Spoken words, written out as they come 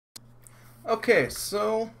Okay,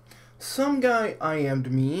 so some guy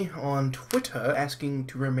IM'd me on Twitter asking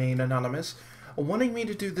to remain anonymous, wanting me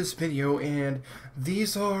to do this video, and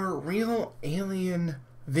these are real alien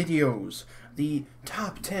videos. The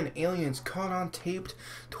top 10 aliens caught on taped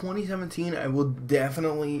 2017. I will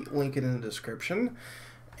definitely link it in the description.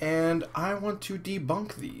 And I want to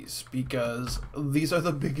debunk these because these are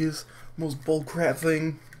the biggest, most bullcrap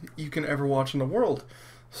thing you can ever watch in the world.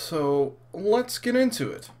 So let's get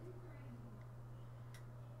into it.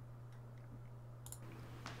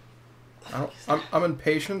 I'm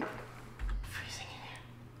impatient. Freezing in here.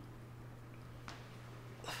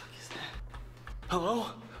 The fuck is that? Hello?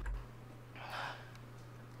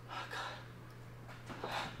 Oh god.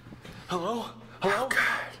 Hello? Hello? Oh god.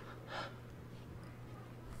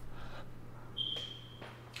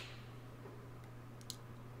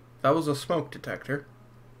 That was a smoke detector.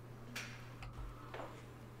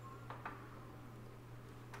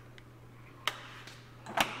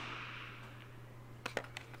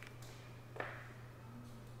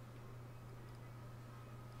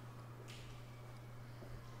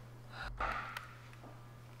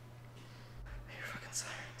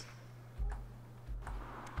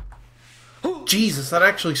 Jesus, that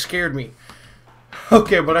actually scared me.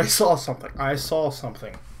 Okay, but I saw something.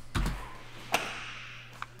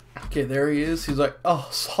 Okay, there he is. He's like, oh,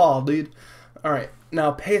 saw, dude. Alright,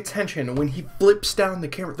 now pay attention. When he flips down the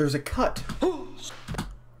camera, there's a cut.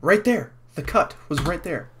 Right there. The cut was right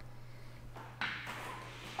there.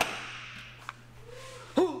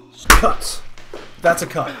 Cuts. That's a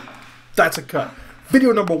cut. That's a cut.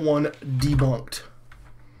 Video number 1 debunked.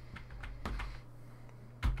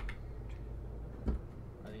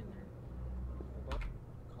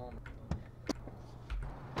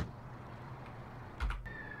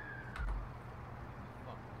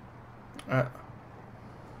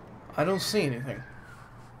 I don't see anything.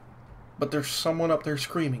 But there's someone up there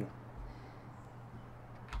screaming.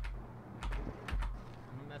 I'm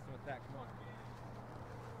messing with that, come on.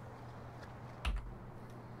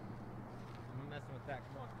 I'm messing with that,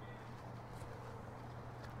 come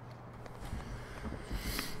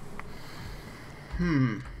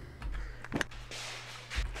on.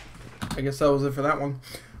 I guess that was it for that one.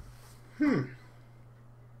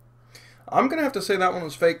 I'm gonna have to say that one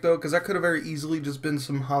was fake though, because that could have very easily just been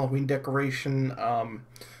some Halloween decoration.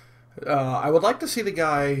 I would like to see the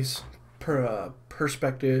guy's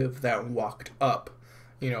perspective that walked up.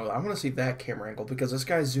 You know, I want to see that camera angle because this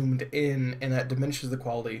guy zoomed in and that diminishes the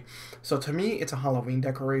quality. So to me, it's a Halloween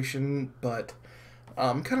decoration, but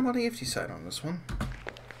I'm kind of on the iffy side on this one.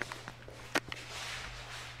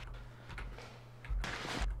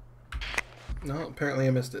 No, apparently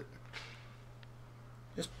I missed it.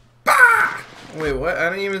 Just bah! Wait, what?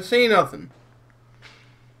 I didn't even see nothing.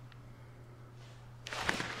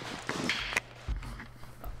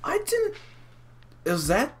 I didn't.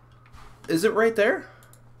 Is it right there?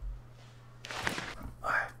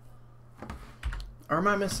 Or am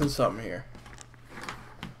I missing something here?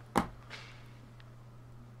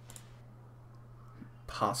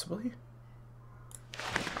 Possibly.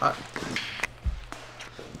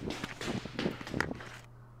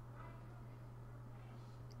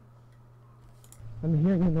 I'm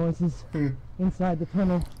hearing the noises inside the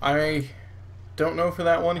tunnel. I don't know for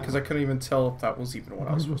that one because I couldn't even tell if that was even what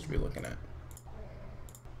I was supposed to be looking at.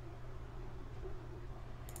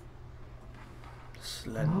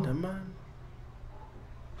 Slenderman.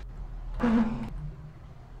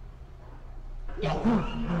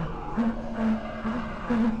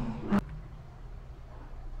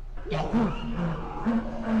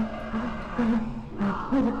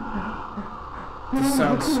 This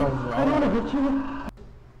sounds so wrong. I don't want to hurt you.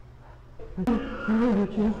 I don't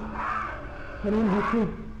hurt you. I don't want to hurt you.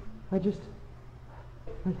 I just...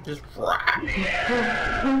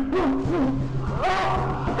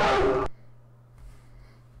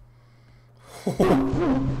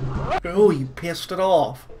 Oh, you pissed it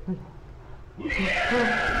off. I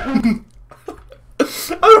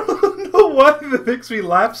don't know why that makes me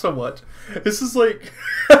laugh so much. This is like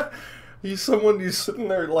he's sitting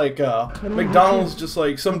there like McDonald's, just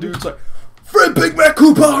like some dude's like, "Free Big Mac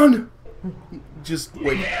coupon." Just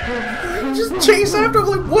like just chase after him,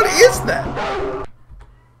 like, what is that? To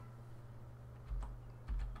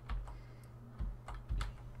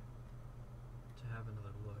have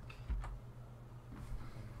another look.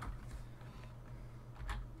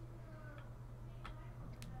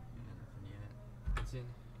 Nothing yet. It's in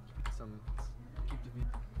some. Keep the view.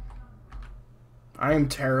 I am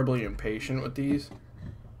terribly impatient with these.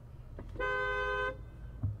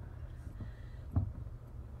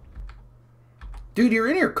 Dude, you're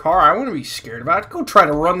in your car. I want to be scared about it. Go try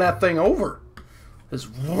to run that thing over. This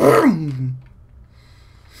vroom.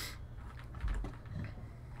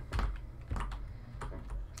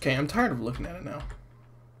 Okay, I'm tired of looking at it now.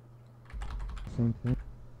 Same thing.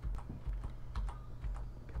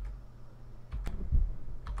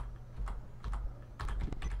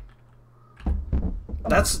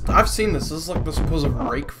 I've seen this. This is like the supposed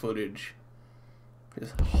rake footage.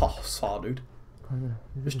 Just, oh, saw, dude.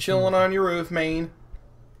 Just chilling on your roof, man.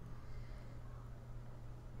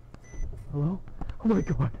 Hello? Oh my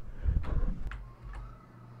god.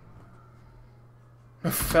 I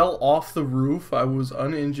fell off the roof. I was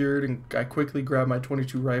uninjured, and I quickly grabbed my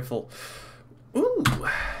 .22 rifle. Ooh.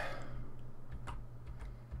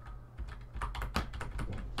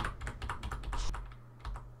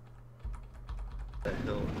 That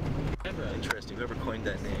hill. Interesting. Whoever coined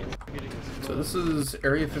that name. So this is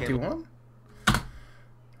Area 51?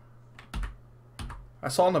 I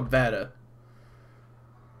saw Nevada.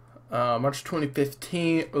 March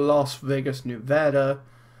 2015, Las Vegas, Nevada.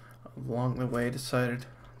 Along the way, decided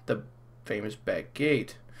the famous back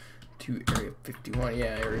gate to Area 51.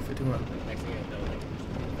 Yeah, Area 51.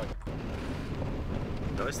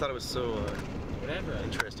 I always thought it was so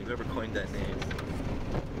interesting. Whoever coined that name.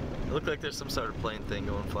 It looked like there's some sort of plane thing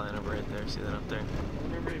going flying over right there. See that up there? I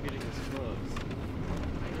remember him getting this close.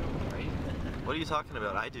 I know, right? What are you talking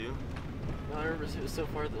about? I do. No, I remember it was so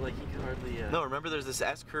far that like he could hardly. No, remember there's this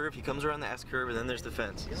S curve. He comes around the S curve, and then there's the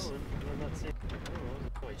fence. No, I'm not saying.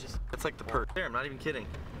 No, I just. That's like the perk. There, I'm not even kidding.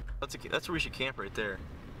 That's where we should camp right there.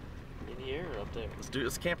 In the air or up there?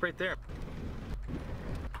 Let's camp right there.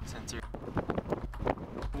 Sensor.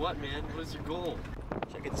 What, man? What is your goal?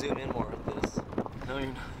 I could zoom in more with this. No, you're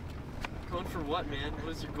not. Going for what, man?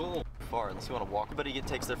 What is your goal? Far, unless you want to walk. Everybody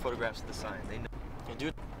takes their photographs of the sign. They know. You do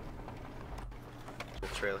it.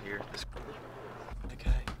 Trail here. This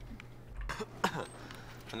guy.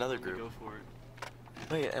 Another group. Go for it.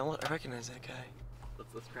 Wait, I recognize that guy.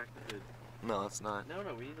 Let's crack the hood. No, it's not. No,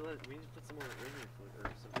 we need to put some more radio food or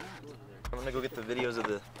some fuel in there. I'm gonna go get the videos of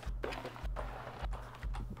the.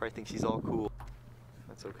 Probably thinks he's all cool.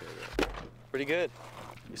 That's okay though. Pretty good.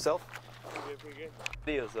 Yourself? Pretty good.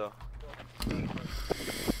 Videos though.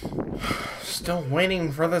 Still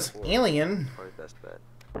waiting for this alien. Probably best bet.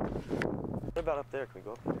 What about up there? Can we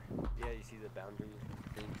go up there? Yeah, you see the boundary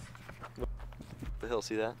things. The hill,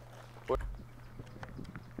 see that? What?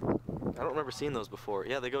 I don't remember seeing those before.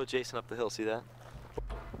 Yeah, they go Jason up the hill, see that?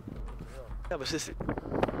 Yeah, but it's just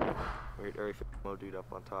weird area mode dude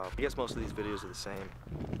up on top. I guess most of these videos are the same.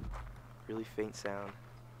 Really faint sound.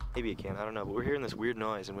 Maybe it can, I don't know, but we're hearing this weird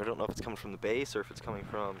noise and we don't know if it's coming from the base or if it's coming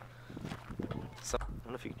from some, I don't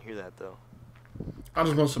know if you can hear that though. I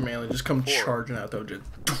just want some alien just come charging out though, just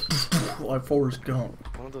like Forrest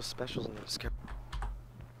Gump. One of those specials in the scare.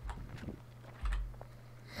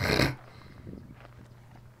 And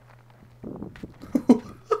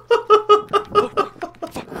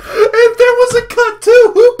there was a cut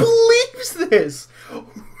too! Who believes this?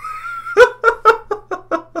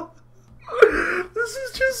 This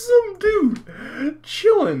is just some dude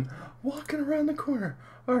chilling, walking around the corner.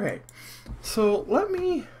 Alright, so let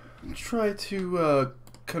me try to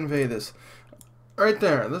convey this. Right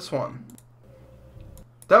there, this one.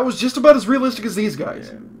 That was just about as realistic as these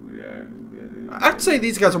guys. I'd say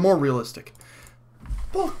these guys are more realistic.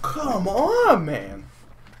 But come on, man.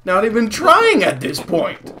 Not even trying at this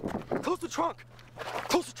point. Close the trunk!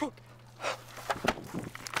 Close the trunk!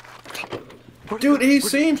 Dude, he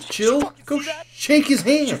seems chill. Go shake his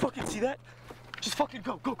Did you hand. fucking see that? Just fucking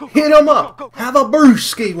go, go, go. Hit him up. Have a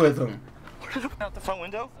brewski with him. Out the front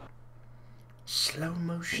window? Slow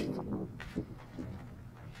motion.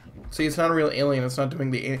 See, it's not a real alien. It's not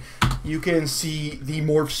doing the... You can see the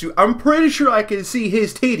morph suit. I'm pretty sure I can see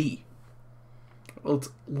his titty.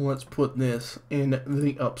 Let's put this in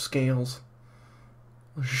the upscales.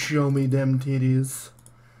 Show me them titties.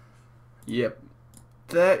 Yep.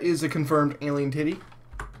 That is a confirmed alien titty.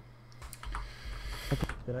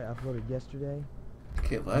 That I uploaded yesterday.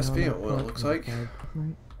 Okay, last video, well, it looks like.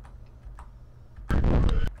 Right.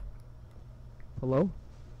 Hello?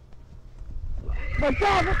 My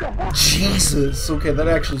God, what the heck? Jesus! Okay, that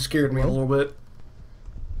actually scared me a little bit.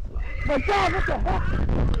 My God, what the heck?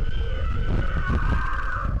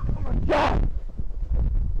 Oh my God!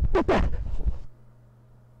 What the heck?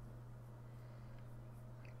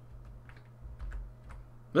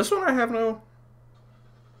 This one I have no...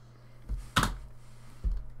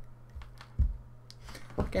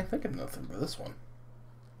 I can't think of nothing for this one.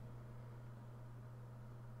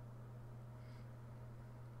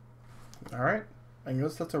 Alright, I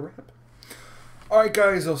guess that's a wrap. Alright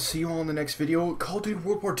guys, I'll see you all in the next video. Call of Duty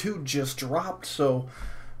World War II just dropped, so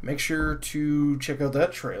make sure to check out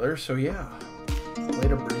that trailer. So yeah,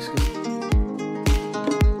 later brisket.